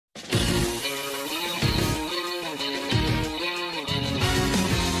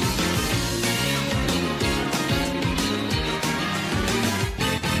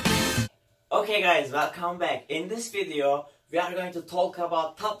Okay guys, welcome back. In this video, we are going to talk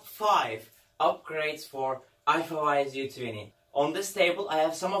about top 5 upgrades for Alfawise U20. On this table, I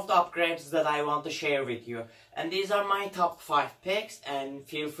have some of the upgrades that I want to share with you. And these are my top 5 picks, and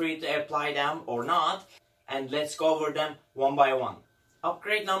feel free to apply them or not. And let's go over them one by one.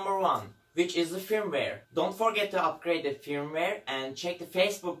 Upgrade number 1, which is the firmware. Don't forget to upgrade the firmware and check the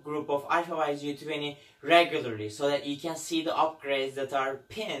Facebook group of Alfawise U20 regularly so that you can see the upgrades that are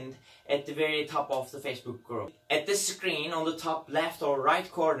pinned at the very top of the Facebook group. At the screen on the top left or right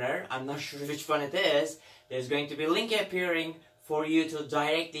corner, I'm not sure which one it is, there's going to be a link appearing for you to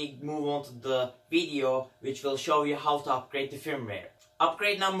directly move on to the video which will show you how to upgrade the firmware.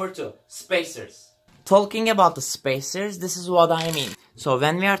 Upgrade number 2, spacers. Talking about the spacers, this is what I mean. So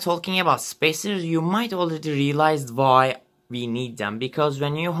when we are talking about spacers, you might already realize why we need them. Because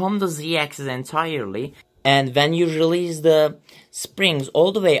when you home the Z-axis entirely, and when you release the springs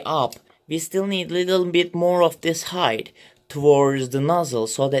all the way up, we still need a little bit more of this height towards the nozzle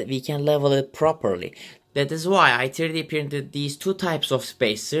so that we can level it properly. That is why I 3D printed these two types of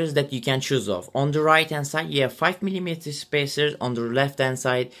spacers that you can choose of. On the right hand side you have 5mm spacers, on the left hand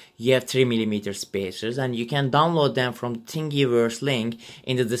side you have 3mm spacers, and you can download them from the Thingiverse link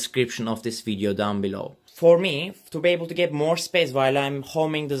in the description of this video down below. For me, to be able to get more space while I'm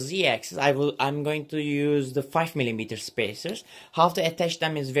homing the Z-axis, I'm going to use the 5mm spacers. How to attach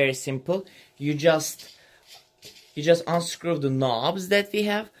them is very simple. You just unscrew the knobs that we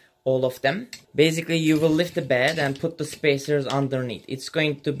have. All of them. Basically, you will lift the bed and put the spacers underneath. It's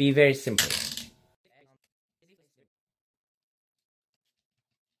going to be very simple.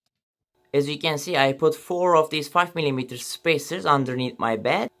 As you can see, I put 4 of these 5mm spacers underneath my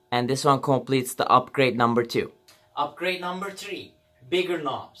bed, and this one completes the upgrade number 2. Upgrade number 3, bigger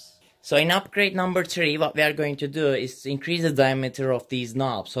knobs. So in upgrade number 3, what we are going to do is increase the diameter of these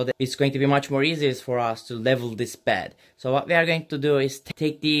knobs so that it's going to be much more easier for us to level this bed. So what we are going to do is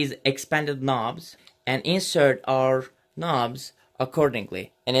take these expanded knobs and insert our knobs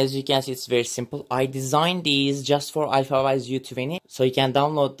accordingly. And as you can see, it's very simple. I designed these just for Alfawise U20, so you can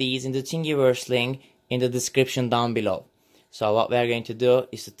download these in the Thingiverse link in the description down below. So what we are going to do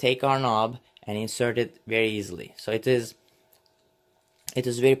is to take our knob and insert it very easily. So it is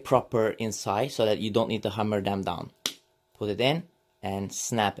very proper inside so that you don't need to hammer them down. Put it in and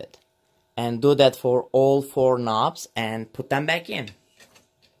snap it. And do that for all 4 knobs and put them back in.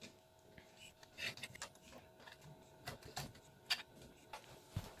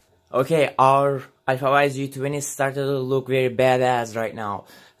 Okay, our Alfawise U20 started to look very badass right now.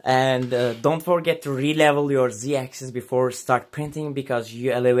 And don't forget to re-level your Z-axis before start printing, because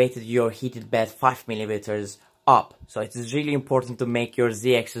you elevated your heated bed 5mm up. So it is really important to make your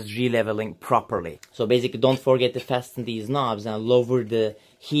Z-axis re-leveling properly. So basically, don't forget to fasten these knobs and lower the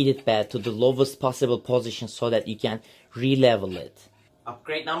heated bed to the lowest possible position so that you can re-level it.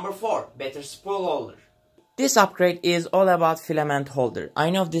 Upgrade number 4, better spool holder. This upgrade is all about filament holder.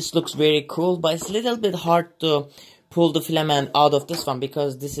 I know this looks very cool, but it's a little bit hard to pull the filament out of this one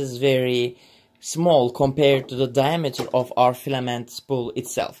because this is very small compared to the diameter of our filament spool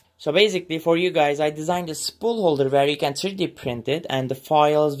itself. So basically, for you guys, I designed a spool holder where you can 3D print it, and the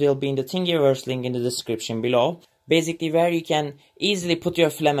files will be in the Thingiverse link in the description below. Basically, where you can easily put your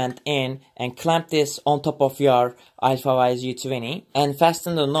filament in and clamp this on top of your Alfawise U20 and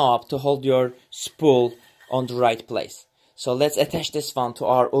fasten the knob to hold your spool on the right place. So let's attach this one to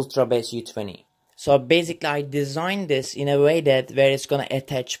our Ultra Base U20. So basically, I designed this in a way that where it's gonna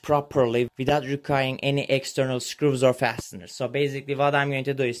attach properly without requiring any external screws or fasteners. So basically, what I'm going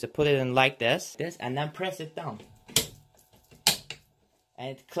to do is to put it in like this, and then press it down.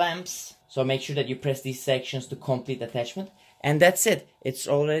 And it clamps. So make sure that you press these sections to complete attachment. And that's it. It's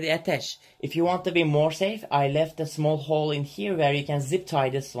already attached. If you want to be more safe, I left a small hole in here where you can zip tie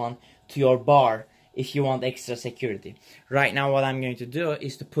this one to your bar if you want extra security. Right now what I'm going to do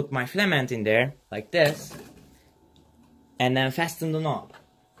is to put my filament in there like this and then fasten the knob.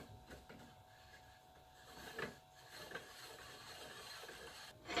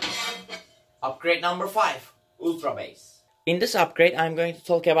 Upgrade number 5, Ultra Base. In this upgrade, I'm going to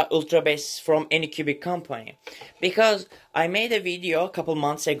talk about Ultra Base from Anycubic company, because I made a video a couple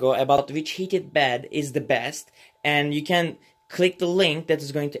months ago about which heated bed is the best, and you can click the link that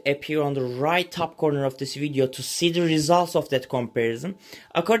is going to appear on the right top corner of this video to see the results of that comparison.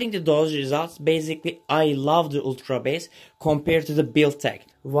 According to those results, basically I love the Ultra Base compared to the Build-Tech.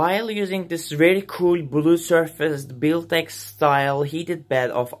 While using this very cool blue surfaced Build-Tech style heated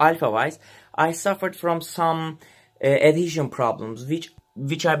bed of Alfawise, I suffered from some adhesion problems, which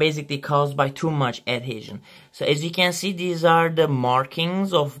which are basically caused by too much adhesion. So as you can see, these are the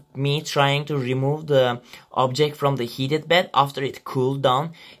markings of me trying to remove the object from the heated bed after it cooled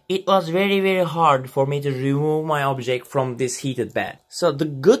down. It was very hard for me to remove my object from this heated bed. So the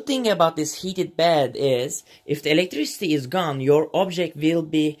good thing about this heated bed is if the electricity is gone, your object will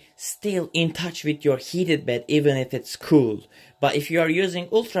be still in touch with your heated bed even if it's cooled. But if you are using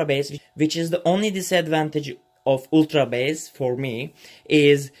ultra base, which is the only disadvantage of ultra base for me,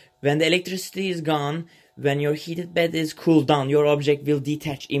 is when the electricity is gone, when your heated bed is cooled down, your object will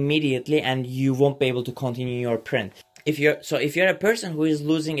detach immediately and you won't be able to continue your print. If you're a person who is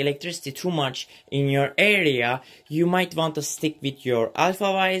losing electricity too much in your area, you might want to stick with your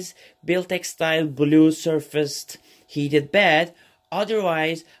Alfawise Built-X style blue surfaced heated bed.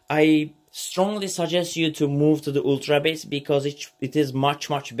 Otherwise, I strongly suggest you to move to the ultra base because it is much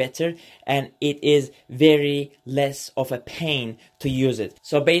better and it is very less of a pain to use it.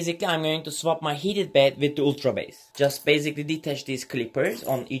 So basically I'm going to swap my heated bed with the ultra base. Just basically detach these clippers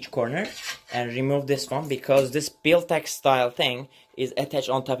on each corner and remove this one because this Built-X style thing is attached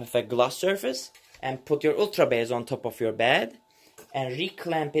on top of a glass surface, and put your ultra base on top of your bed and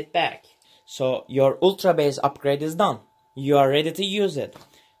reclamp it back. So your ultra base upgrade is done. You are ready to use it.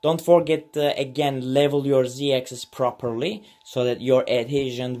 Don't forget to, again, level your z-axis properly so that your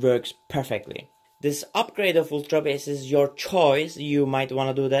adhesion works perfectly. This upgrade of ultra base is your choice. You might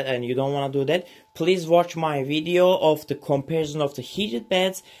want to do that and you don't want to do that. Please watch my video of the comparison of the heated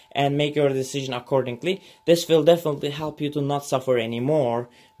beds and make your decision accordingly. This will definitely help you to not suffer anymore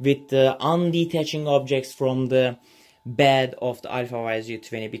with undetaching objects from the bed of the Alfawise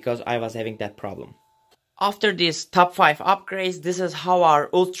U20 because I was having that problem. After these top 5 upgrades, this is how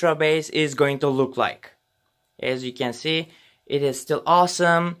our ultra base is going to look like. As you can see, it is still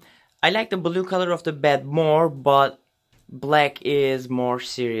awesome. I like the blue color of the bed more, but black is more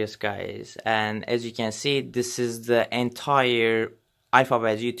serious, guys. And as you can see, this is the entire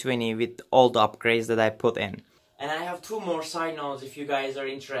Alfawise U20 with all the upgrades that I put in. And I have 2 more side notes if you guys are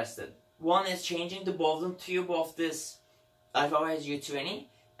interested. One is changing the Bowden tube of this Alfawise U20.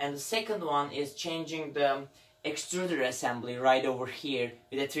 And the second one is changing the extruder assembly right over here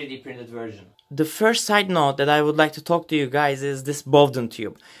with a 3D printed version. The first side note that I would like to talk to you guys is this Bowden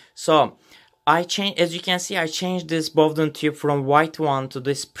tube. So as you can see, I changed this Bowden tube from white one to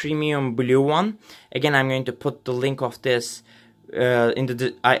this premium blue one. Again, I'm going to put the link of this I'm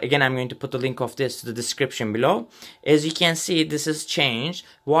going to put the link of this to the description below. As you can see, this has changed.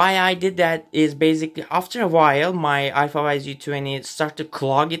 Why I did that is basically after a while my Alfawise U20 started to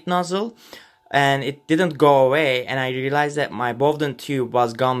clog its nozzle and it didn't go away, and I realized that my Bowden tube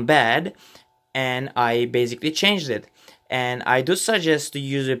was gone bad and I basically changed it. And I do suggest to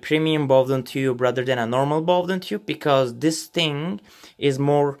use a premium Bowden tube rather than a normal Bowden tube because this thing is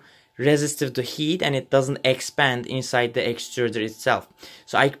more resistive to heat and it doesn't expand inside the extruder itself.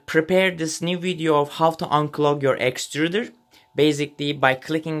 So I prepared this new video of how to unclog your extruder. Basically, by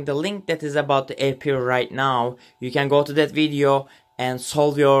clicking the link that is about to appear right now, you can go to that video and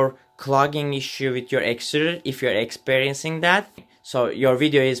solve your clogging issue with your extruder if you're experiencing that. So your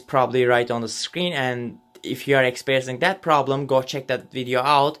video is probably right on the screen, and if you are experiencing that problem, go check that video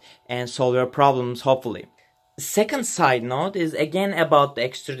out and solve your problems, hopefully. Second side note is again about the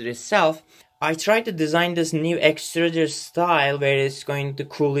extruder itself. I tried to design this new extruder style where it's going to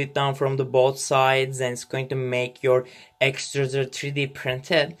cool it down from the both sides and it's going to make your extruder 3D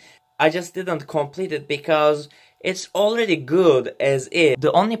printed. I just didn't complete it because it's already good as is.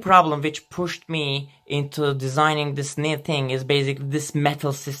 The only problem which pushed me into designing this new thing is basically this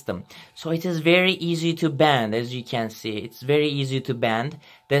metal system. So it is very easy to bend, as you can see. It's very easy to bend.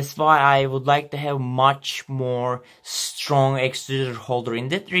 That's why I would like to have much more strong extruder holder in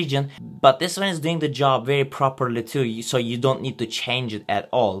that region. But this one is doing the job very properly too, so you don't need to change it at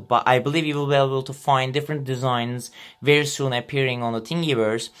all. But I believe you will be able to find different designs very soon appearing on the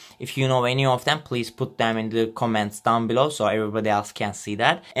Thingiverse. If you know any of them, please put them in the comments down below so everybody else can see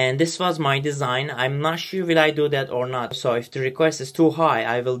that. And this was my design. I'm not sure will I do that or not. So if the request is too high,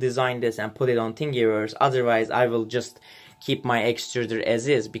 I will design this and put it on Thingiverse. Otherwise, I will just keep my extruder as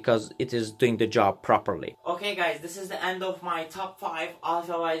is because it is doing the job properly. Okay guys, this is the end of my top 5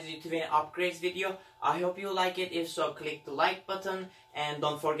 Alfawise U20 upgrades video. I hope you like it. If so, click the like button and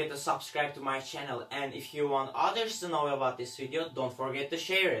don't forget to subscribe to my channel. And if you want others to know about this video, don't forget to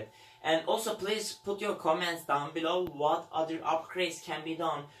share it. And also please put your comments down below what other upgrades can be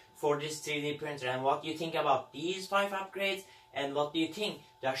done for this 3D printer and what you think about these 5 upgrades and what do you think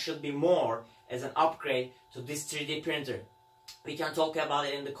there should be more as an upgrade to this 3D printer. we can talk about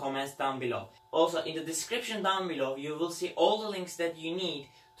it in the comments down below. Also, in the description down below, you will see all the links that you need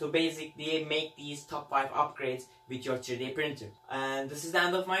to basically make these top 5 upgrades with your 3D printer. And this is the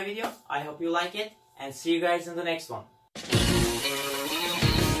end of my video. I hope you like it, and see you guys in the next one.